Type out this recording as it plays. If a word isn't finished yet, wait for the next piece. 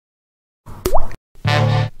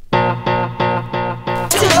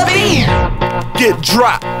get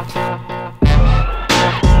dropped.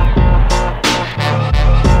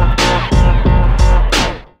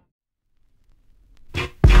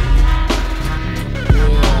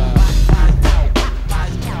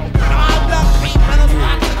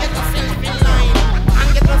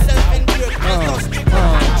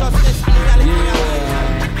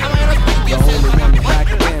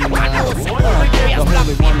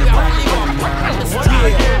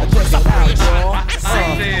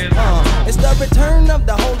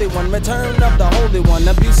 Return of the Holy One.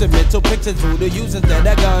 Abusive mental pictures, voodoo use instead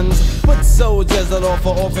of guns. Foot soldiers that offer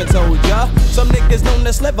orphan soldier. Some niggas known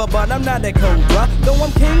to sliver, but I'm not a cobra. Though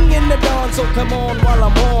I'm king in the dawn, so come on while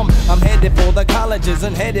I'm warm. I'm headed for the colleges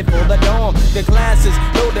and headed for the dorm. The classes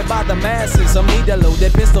loaded by the masses. Some need a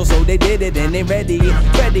loaded pistol, so they did it and they ready.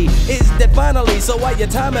 Ready is that finally, so why you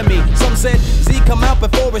timing me? Some said Z come out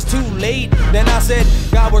before it's too late. Then I said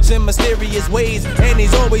God works in mysterious ways and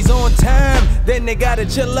he's always on time. Then they gotta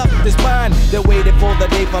chill up this mind. They waited for the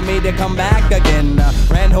day for me to come back again.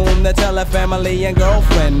 Ran home to tell her family and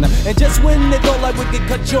girlfriend. And just when they thought like we could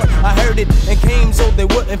cut short, I heard it and came so they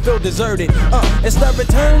wouldn't feel deserted. It's the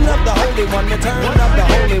return of the Holy One, return of the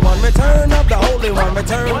Holy One, return of the Holy One,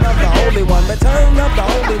 return of the Holy One, return of the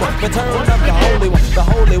Holy One, return of the Holy One. The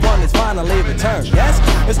Holy One is finally returned. Yes,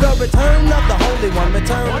 it's the return of the Holy One,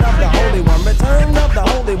 return of the Holy One, return of the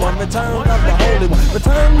Holy One, return of the Holy One,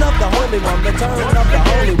 return of the Holy One, return of the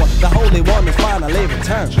Holy One. The Holy One is finally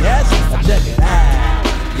returned. Yes, check it out.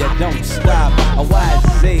 You don't stop, a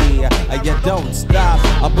YZ, you don't stop,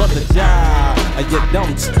 a Brother Job, you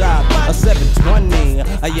don't stop, a 720,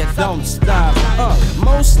 you don't stop.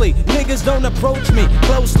 Mostly niggas don't approach me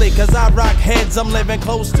closely, cause I rock heads, I'm living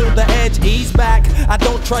close to the edge. Ease back, I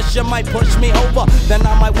don't trust you, might push me over. Then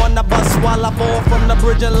I might wanna bust while I fall from the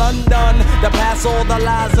bridge in London, to pass all the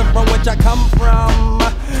lies and from which I come from.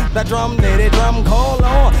 The drum, they drum call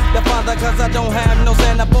on the Father, cause I don't have no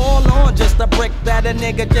Santa ball on. Just a brick that a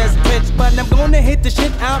nigga just pitched, but I'm gonna hit the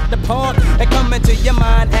shit out the park and come into your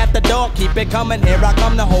mind after dark. Keep it coming, here I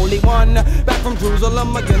come, the Holy One, back from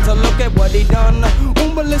Jerusalem again to look at what he done.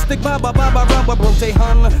 Ballistic, baba, baba, rubber, brote,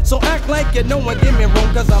 hun. So act like you know and give me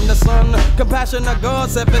room, cause I'm the son. Compassion of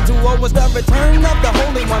God, 720 was the return of the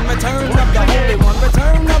Holy One, return of the Holy One,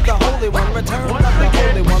 return of the Holy One, return of the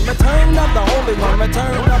Holy One, return of the Holy One,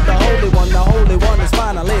 return of the Holy One. The Holy One is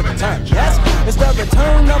finally returned. Yes, it's the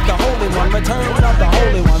return of the Holy One, return of the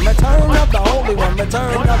Holy One, return of the Holy One,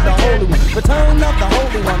 return of the Holy One, return of the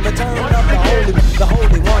Holy One, return of the Holy One. The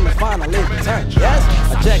Holy One is finally returned. Yes,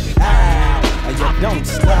 check it out. You don't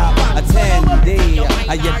stop, a Tandy,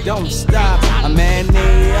 you don't stop, a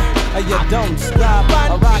Manny, you don't stop,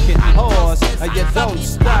 a rockin' horse, you don't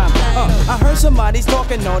stop. I heard somebody's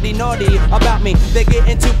talking naughty about me. They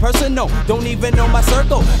getting too personal, don't even know my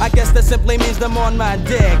circle. I guess that simply means them on my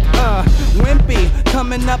dick. Wimpy,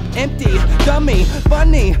 coming up empty, dummy,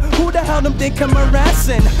 funny. Who the hell them think I'm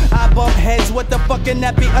harassing? I bump heads with the fucking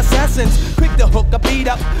nappy assassins. Quick to hook a beat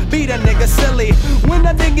a nigga silly. When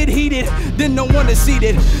I did get heated, then no one is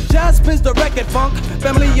seated. Jazz spins the record, funk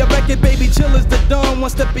family a record, baby chill is the dawn. One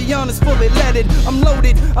step beyond is fully leaded. I'm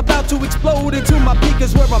loaded, about to explode into my peak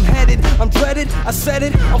is where I'm headed. I'm dreaded, I said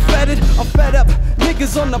it, I'm fed up.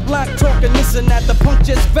 Niggas on the block talking this and that. The punk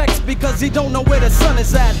just vexed because he don't know where the sun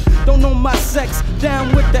is at. Don't know my sex,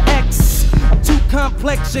 down with the X. I'm too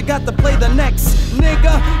complex, you got to play the next.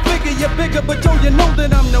 Nigga, figure you're bigger, but yo, you know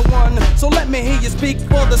that I'm the one. So let me hear you speak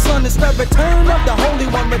for the sun. It's the return of the Holy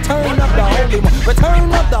One, return of the Holy One,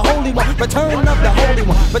 return of the Holy One, return of the Holy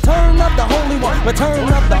One, return of the Holy One, return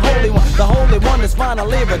of the Holy One. The Holy One is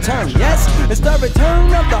finally returned. Yes, it's the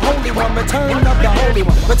return of the Holy One, return of the Holy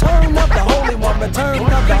One, return of the Holy One, return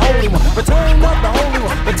of the Holy One, return of the Holy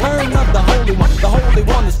One, return of the Holy One. The Holy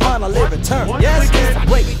One is finally returned. Yes,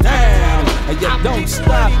 it's break down. You don't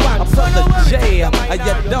stop, I'm Brother J,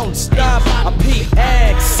 you don't stop, I'm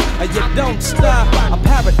PX, you don't stop, I'm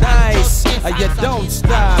Paradise, you don't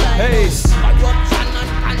stop, hey.